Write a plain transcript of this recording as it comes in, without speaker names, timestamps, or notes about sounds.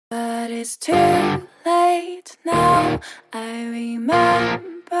it's too late now. I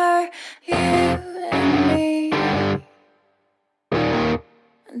remember you and me,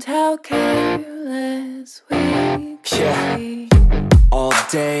 and how careless we could be. All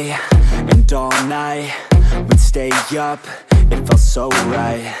day and all night, we'd stay up, it felt so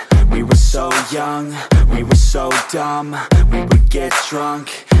right. We were so young, we were so dumb. We would get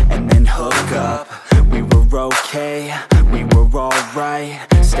drunk and then hook up. We were okay, we were alright,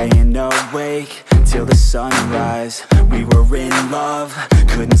 staying awake till the sunrise. We were in love,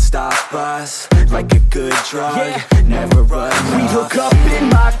 couldn't stop us, like a good drug, never enough. We'd hook up in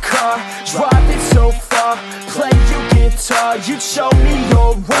my car, driving so far, play you guitar, you'd show me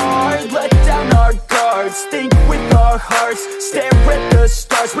your art, let down our guards, think with our hearts, stare at the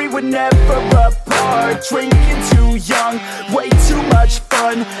stars. We were never apart, drinking too young, way too much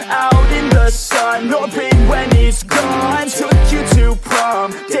fun, out in the sun, open when it's gone. Took you to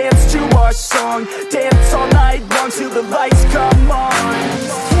prom, dance to our song, dance all night long till the lights come on.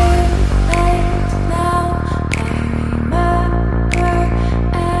 It's too late now, I remember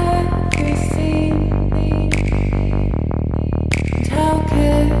everything, and how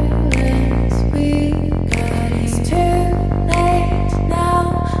careless we got. It's too late now,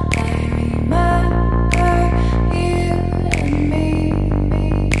 I remember you and me,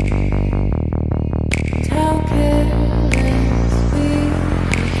 and how careless we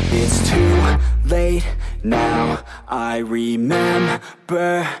got. It's too late now, I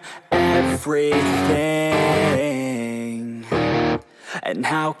remember everything, and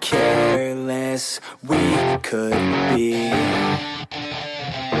how careless we could be,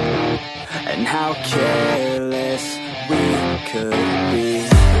 and how careless we could be,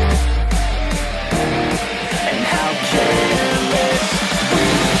 and how careless we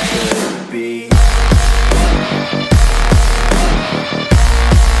could be.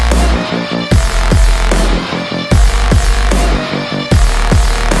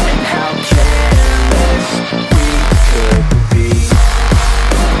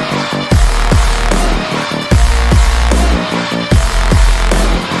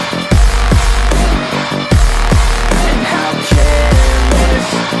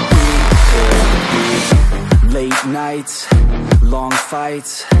 Nights, long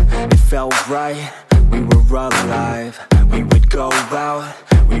fights, it felt right, we were alive. We would go out,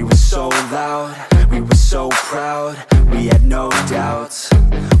 we were so loud, we were so proud, we had no doubts.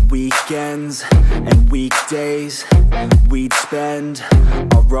 Weekends and weekdays, we'd spend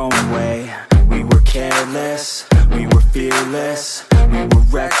our own way. We were careless, we were fearless, we were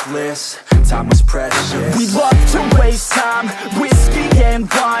reckless, time was precious. We loved to waste time, whiskey and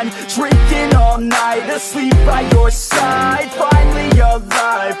wine, drinking all night, asleep by your side. Finally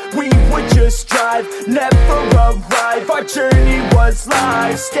alive, we would just drive, never arrive. Our journey was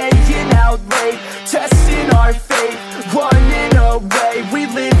live, staying out late, testing our fate, running away. We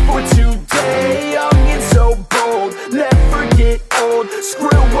live for today, young and so bold, never get old.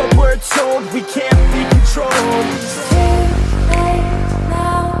 Screw what we're told, we can't be controlled. It's too late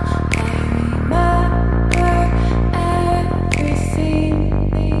now, I remember everything,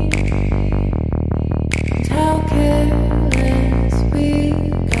 and how careless we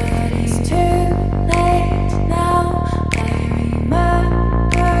got. It's too late now, I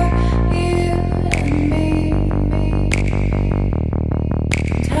remember you and me,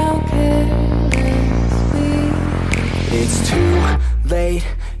 and how careless we got. It's too late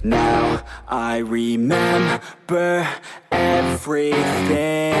now, I remember everything,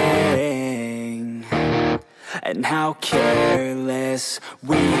 and how careless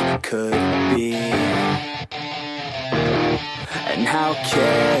we could be, and how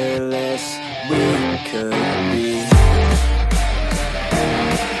careless we could be,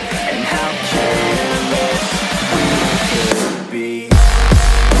 and how careless we could be.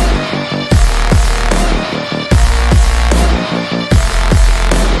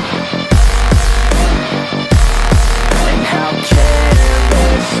 And how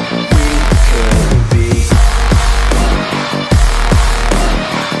careless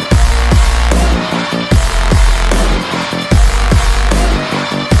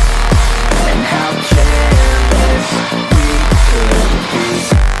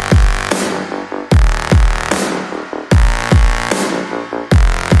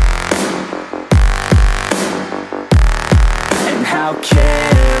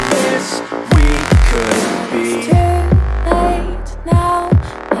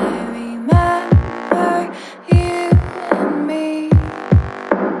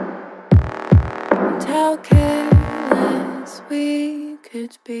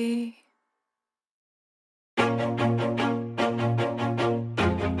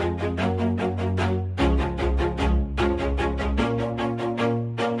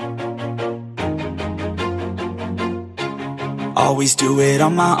Always do it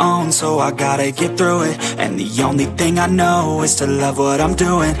on my own, so I gotta get through it. And the only thing I know is to love what I'm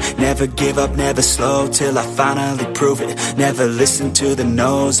doing. Never give up, never slow, till I finally prove it. Never listen to the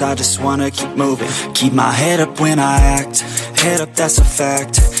no's, I just wanna keep moving. Keep my head up when I act, head up, that's a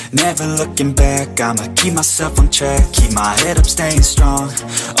fact. Never looking back, I'ma keep myself on track. Keep my head up, staying strong,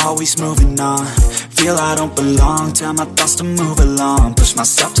 always moving on. Feel I don't belong, tell my thoughts to move along. Push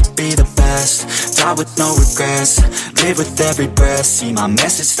myself to be the best, die with no regrets. Live with every breath, see my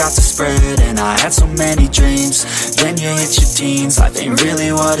message start to spread. And I had so many dreams, then you hit your teens. Life ain't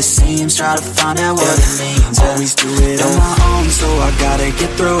really what it seems, try to find out what it means. Always do it on my own, so I gotta get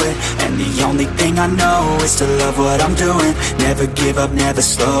through it. And the only thing I know is to love what I'm doing. Never give up, never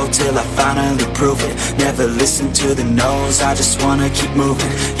slow, till I finally prove it. Never listen to the no's, I just wanna keep moving.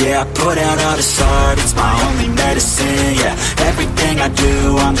 Yeah, I put out all this art, it's my only medicine. Yeah, everything I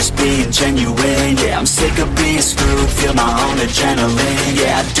do, I'm just being genuine. Yeah, I'm sick of being screwed, feel my own adrenaline.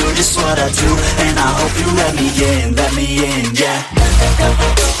 Yeah, I do just what I do, and I hope you let me in, yeah.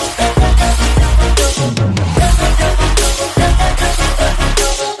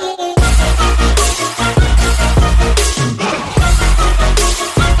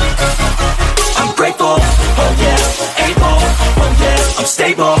 I'm grateful, oh yeah, able, oh yeah, I'm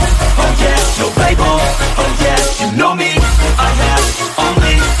stable, oh yeah, no label, oh yeah, you know me, I have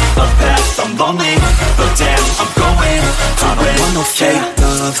only a path, I'm lonely, but damn, I'm going to win. I don't want no fake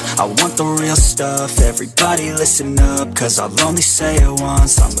love, I want the real stuff. Everybody listen up, cause I'll only say it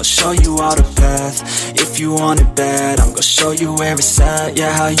once. I'm gonna show you all the path, if you want it bad. I'm gonna show you where it's at,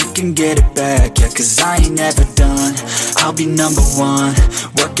 yeah, how you can get it back. Yeah, cause I ain't never done, I'll be number one.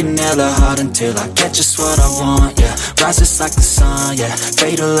 Working hella hard until I get just what I want, yeah. Rises like the sun, yeah,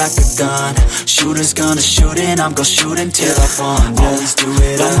 fatal like a gun. Shooters gonna shoot and I'm gonna shoot until I won, yeah. Always do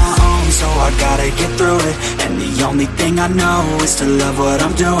it on my own, so I gotta get through it. And the only thing I know is to love what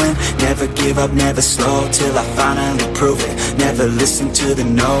I'm doing. Never give up, never slow, till I finally prove it. Never listen to the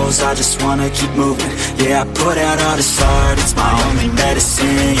no's, I just wanna keep moving. Yeah, I put out all this art, it's my only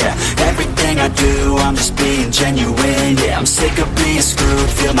medicine. Yeah, everything I do, I'm just being genuine. Yeah, I'm sick of being screwed,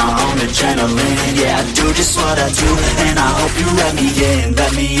 feel my own adrenaline. Yeah, I do just what I do, and I hope you let me in,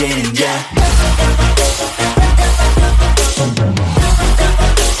 yeah.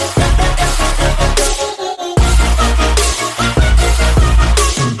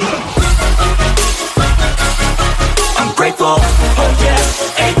 Grateful, oh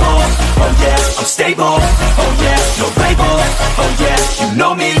yeah, able, oh yeah, I'm stable, oh yeah, no label, oh yeah, you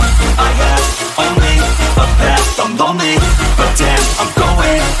know me, I have only a path, I'm lonely, but damn, I'm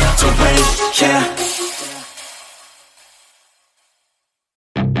going to win, yeah.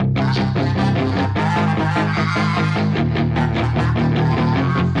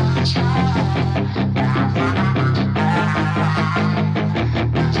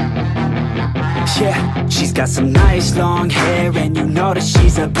 Yeah, she's got some nice long hair, and you know that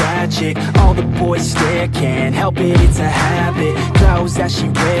she's a bad chick. All the boys stare, can't help it, it's a habit. Clothes that she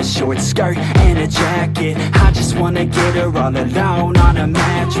wears, short skirt and a jacket. I just wanna get her all alone on a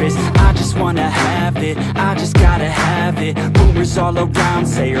mattress. I just wanna have it, I just gotta have it. Rumors all around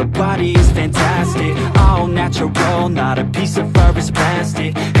say her body is fantastic. All natural, not a piece of fur is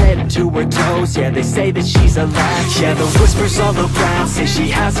plastic. Head to her toes, yeah, they say that she's a latch. Yeah, the whispers all around say she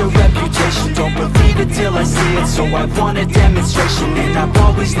has a reputation. Don't believe it till I see it, so I want a demonstration. And I've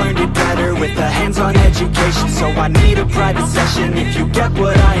always learned it better with a hands-on education. So I need a private session if you get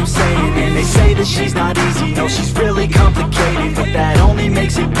what I am saying. And they say that she's not easy, no, she's really complicated. But that only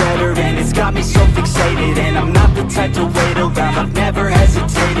makes it better, and it's got me so fixated. And I'm not the type to wait around, I've never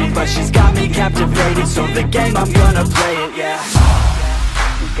hesitated. But she's got me captivated, so the game, I'm gonna play it, yeah.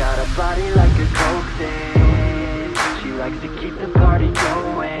 She got a body like a coke thing, she likes to keep the party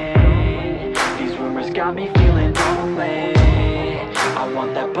going. These rumors got me feeling lonely, I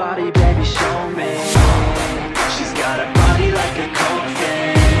want that body, baby, show me. She's got a body like a coke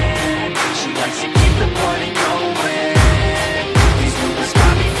thing, she likes to keep the party going. These rumors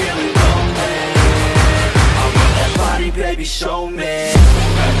got me feeling lonely, I want that body, baby, show me.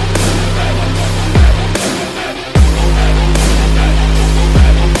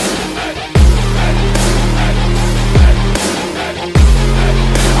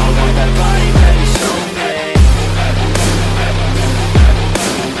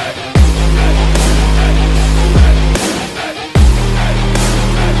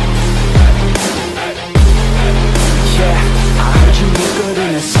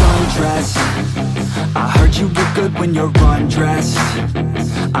 I heard you look good when you're undressed.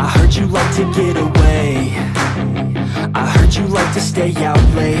 I heard you like to get away. I heard you like to stay out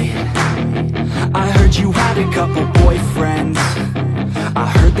late. I heard you had a couple boyfriends. I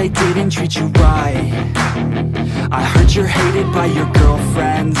heard they didn't treat you right. I heard you're hated by your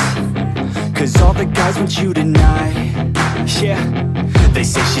girlfriends, 'cause all the guys want you tonight. Yeah, they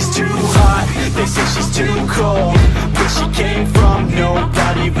say she's too hot, they say she's too cold. Where she came from,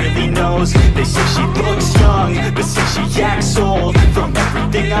 nobody really knows. They say she looks young, but say she acts old. From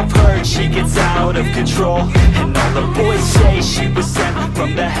everything I've heard, she gets out of control. And all the boys say she was sent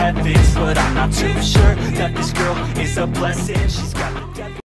from the heavens, but I'm not too sure that this girl is a blessing. She's got